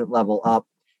engagement level up.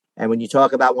 And when you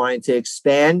talk about wanting to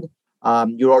expand,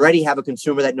 you already have a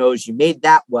consumer that knows you made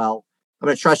that well. I'm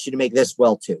going to trust you to make this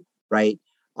well too, right?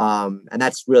 And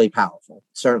that's really powerful.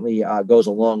 Certainly goes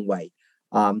a long way.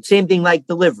 Same thing like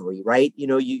delivery, right?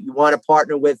 You want to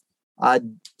partner with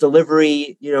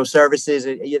delivery, services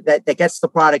that gets the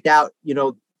product out,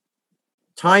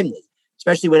 timely,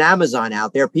 especially with Amazon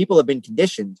out there. People have been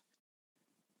conditioned.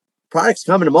 Products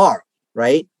coming tomorrow,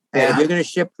 right? And if you're going to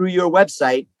ship through your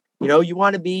website, you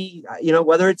want to be,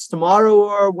 whether it's tomorrow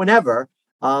or whenever,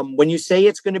 when you say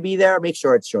it's going to be there, make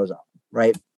sure it shows up,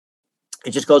 right?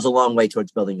 It just goes a long way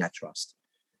towards building that trust.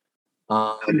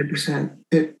 100%.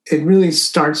 It really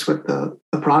starts with the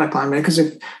product line, right? Because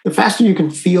if the faster you can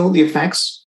feel the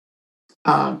effects,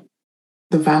 the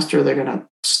faster they're going to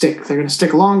stick. They're going to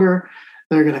stick longer.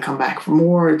 They're going to come back for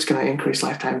more. It's going to increase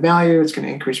lifetime value. It's going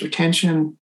to increase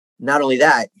retention. Not only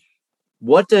that,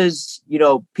 what does,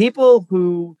 people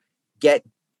who get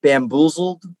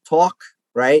bamboozled talk,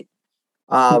 right?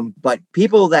 But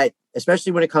people that,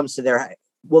 especially when it comes to the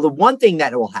one thing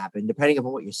that will happen, depending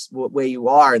upon where you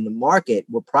are in the market,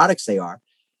 what products they are,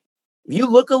 if you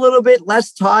look a little bit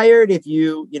less tired, if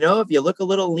you look a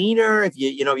little leaner, if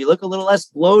you look a little less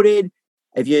bloated,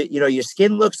 if your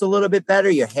skin looks a little bit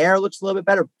better, your hair looks a little bit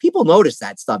better, people notice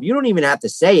that stuff. You don't even have to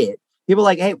say it. People are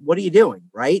like, hey, what are you doing?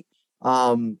 Right.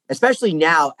 Especially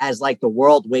now as like the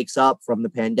world wakes up from the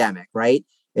pandemic, right?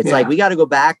 It's like, we got to go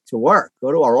back to work,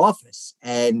 go to our office.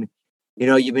 And,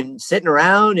 you've been sitting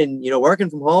around and, working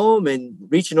from home and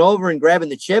reaching over and grabbing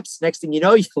the chips. Next thing you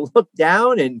know, you look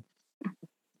down and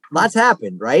lots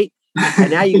happened, right?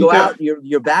 And now you go out,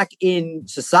 you're back in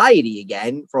society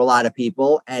again for a lot of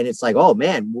people. And it's like, oh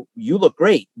man, you look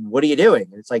great. What are you doing?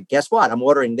 And it's like, guess what? I'm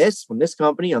ordering this from this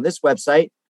company on this website.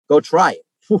 Go try it.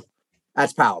 Whew,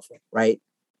 that's powerful, right?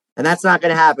 And that's not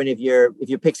going to happen if you're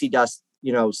pixie dust,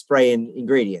 spraying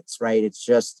ingredients, right? It's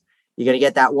just, you're going to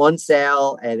get that one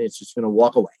sale and it's just going to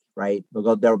walk away, right?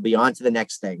 They'll be on to the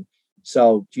next thing.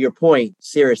 So to your point,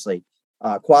 seriously,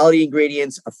 quality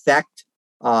ingredients affect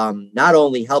not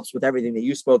only helps with everything that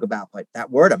you spoke about, but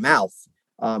that word of mouth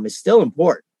is still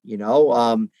important,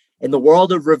 in the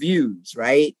world of reviews,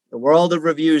 right? The world of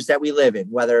reviews that we live in,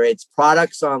 whether it's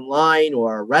products online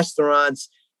or restaurants,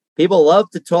 people love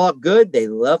to talk good. They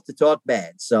love to talk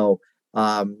bad. So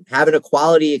having a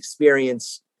quality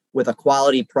experience with a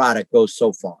quality product goes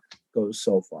so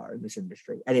far in this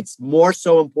industry. And it's more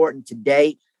so important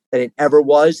today than it ever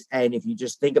was. And if you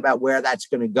just think about where that's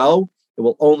going to go, it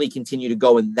will only continue to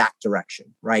go in that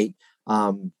direction, right?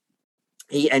 And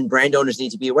brand owners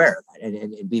need to be aware of that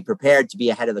and be prepared to be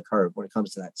ahead of the curve when it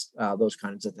comes to that, those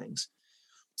kinds of things.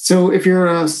 So if you're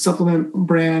a supplement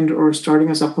brand or starting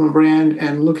a supplement brand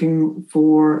and looking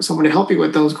for someone to help you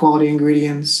with those quality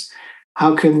ingredients,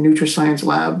 how can NutraScience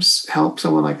Labs help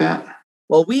someone like that?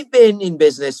 Well, we've been in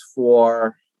business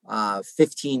for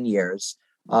 15 years.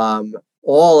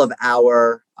 All of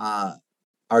our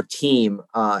team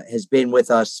has been with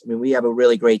us. I mean, we have a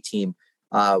really great team.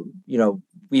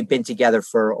 We've been together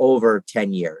for over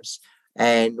 10 years.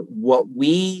 And what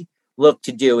we look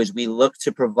to do is we look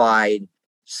to provide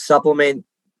supplement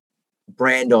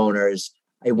brand owners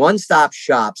a one-stop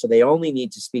shop, so they only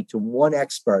need to speak to one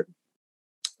expert.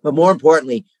 But more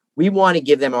importantly, we want to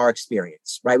give them our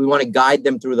experience, right? We want to guide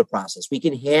them through the process. We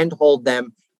can handhold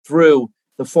them through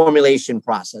the formulation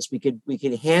process. We could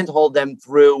handhold them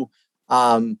through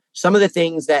some of the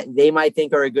things that they might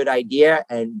think are a good idea.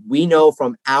 And we know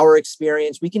from our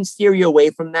experience, we can steer you away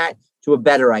from that to a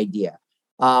better idea.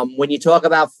 When you talk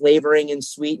about flavoring and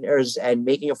sweeteners and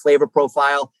making a flavor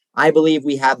profile, I believe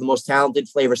we have the most talented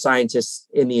flavor scientists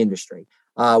in the industry.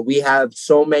 We have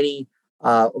so many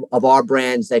of our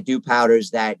brands that do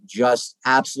powders that just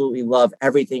absolutely love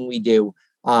everything we do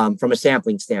from a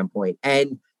sampling standpoint.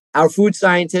 And our food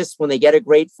scientists, when they get a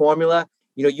great formula,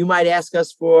 you might ask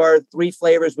us for 3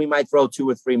 flavors. We might throw 2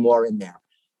 or 3 more in there.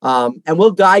 And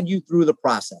we'll guide you through the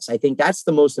process. I think that's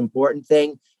the most important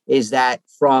thing, is that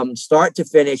from start to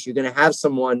finish, you're going to have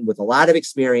someone with a lot of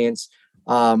experience,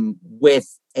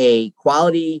 with a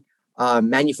quality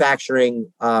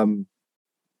manufacturing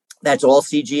that's all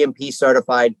CGMP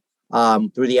certified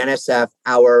through the NSF.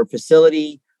 Our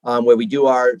facility where we do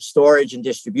our storage and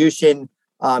distribution,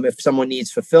 if someone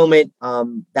needs fulfillment,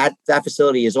 that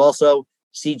facility is also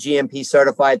CGMP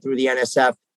certified through the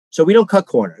NSF. So we don't cut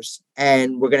corners,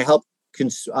 and we're going to help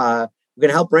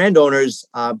brand owners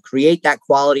create that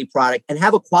quality product and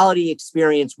have a quality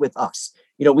experience with us.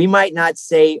 We might not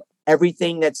say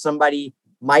everything that somebody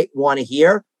might want to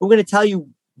hear, but we're going to tell you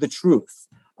the truth.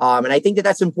 And I think that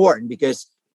that's important, because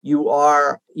you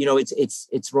are,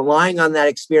 it's relying on that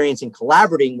experience and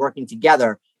collaborating, working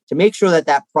together to make sure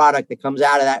that product that comes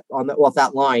out of that off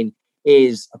that line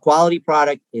is a quality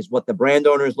product, is what the brand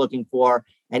owner is looking for.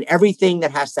 And everything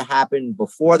that has to happen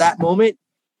before that moment,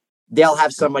 they'll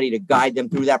have somebody to guide them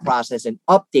through that process and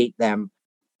update them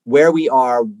where we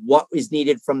are, what is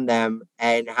needed from them,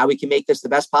 and how we can make this the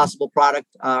best possible product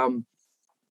that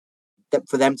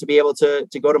for them to be able to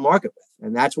go to market with.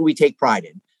 And that's what we take pride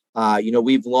in.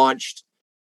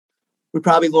 We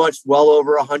probably launched well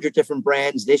over 100 different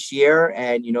brands this year.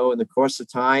 And, in the course of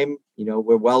time,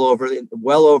 we're well over,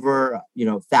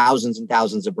 thousands and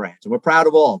thousands of brands. And we're proud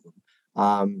of all of them.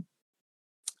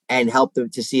 And help them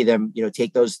to see them,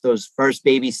 take those first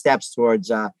baby steps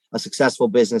towards a successful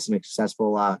business and a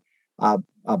successful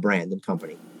brand and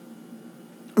company.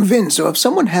 Vin, so if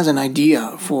someone has an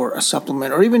idea for a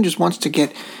supplement, or even just wants to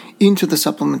get into the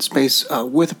supplement space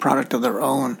with a product of their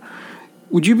own,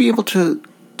 would you be able to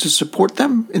support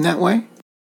them in that way?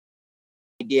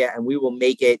 Idea, and we will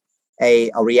make it a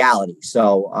reality.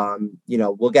 So,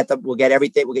 we'll get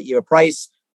everything. We'll get you a price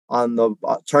on the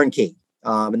turnkey.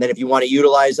 And then if you want to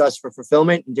utilize us for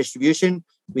fulfillment and distribution,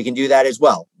 we can do that as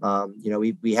well.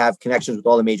 We have connections with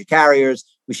all the major carriers.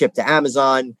 We ship to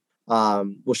Amazon.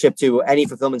 We'll ship to any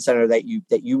fulfillment center that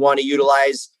you want to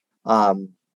utilize.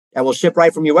 And we'll ship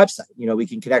right from your website. We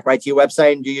can connect right to your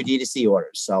website and do your D2C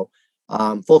orders. So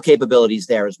full capabilities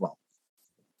there as well.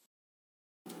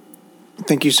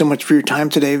 Thank you so much for your time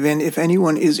today, Vin. If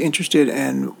anyone is interested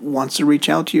and wants to reach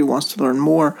out to you, wants to learn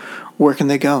more, where can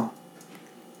they go?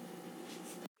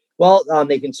 Well,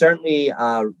 they can certainly,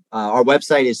 our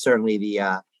website is certainly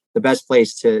the best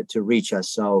place to reach us.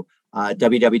 So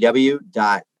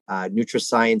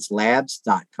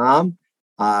www.nutrisciencelabs.com.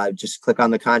 Just click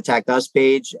on the Contact Us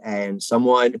page, and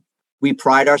we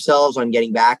pride ourselves on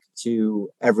getting back to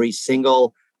every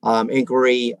single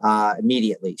inquiry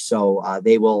immediately. So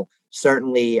they will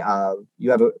certainly,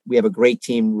 we have a great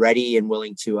team ready and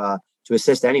willing to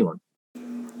assist anyone.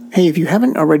 Hey, if you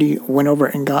haven't already went over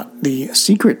and got the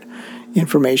secret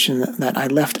information that I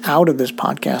left out of this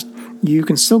podcast, you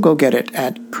can still go get it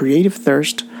at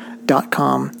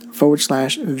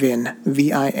creativethirst.com/Vin,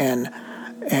 VIN.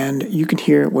 And you can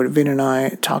hear what Vin and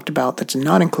I talked about that's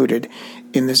not included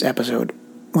in this episode.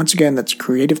 Once again, that's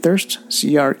Creative Thirst,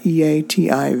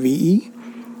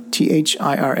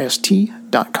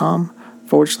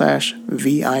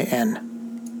 CreativeThirst.com/VIN.